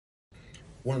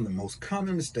One of the most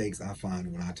common mistakes I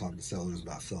find when I talk to sellers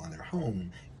about selling their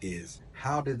home is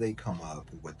how did they come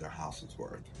up with what their house is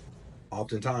worth?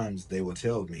 Oftentimes they will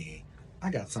tell me,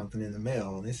 I got something in the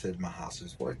mail and it said my house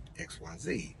is worth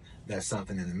XYZ. That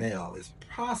something in the mail is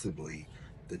possibly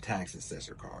the tax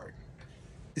assessor card.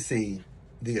 You see,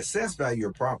 the assessed value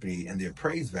of property and the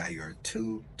appraised value are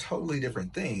two totally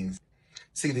different things.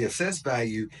 See, the assessed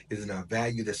value is a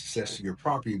value that's assessed to your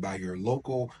property by your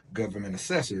local government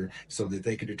assessor so that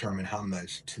they can determine how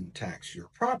much to tax your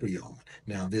property on.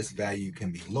 Now, this value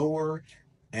can be lower,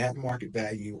 at market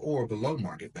value, or below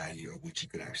market value of which you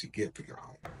could actually get for your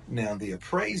home. Now, the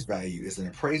appraised value is an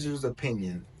appraiser's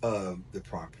opinion of the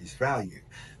property's value.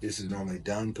 This is normally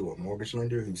done through a mortgage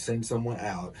lender who sends someone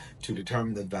out to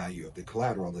determine the value of the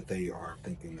collateral that they are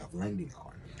thinking of lending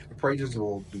on. Appraisers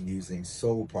will be using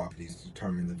sold properties to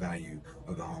determine the value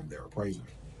of the home they're appraising.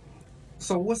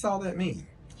 So what's all that mean?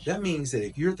 That means that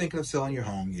if you're thinking of selling your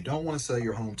home, you don't want to sell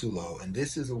your home too low, and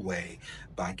this is a way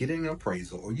by getting an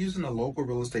appraisal or using a local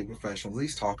real estate professional, at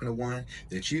least talking to one,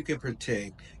 that you can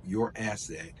protect your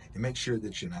asset and make sure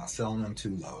that you're not selling them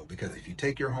too low. Because if you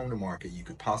take your home to market, you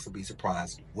could possibly be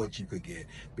surprised what you could get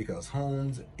because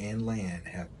homes and land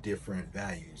have different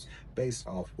values based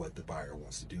off what the buyer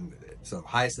wants to do with it. So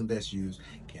highest and best use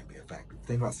can be a factor.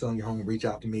 Think about selling your home, reach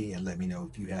out to me and let me know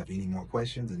if you have any more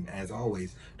questions. And as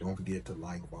always, don't forget to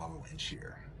like, follow, and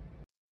share.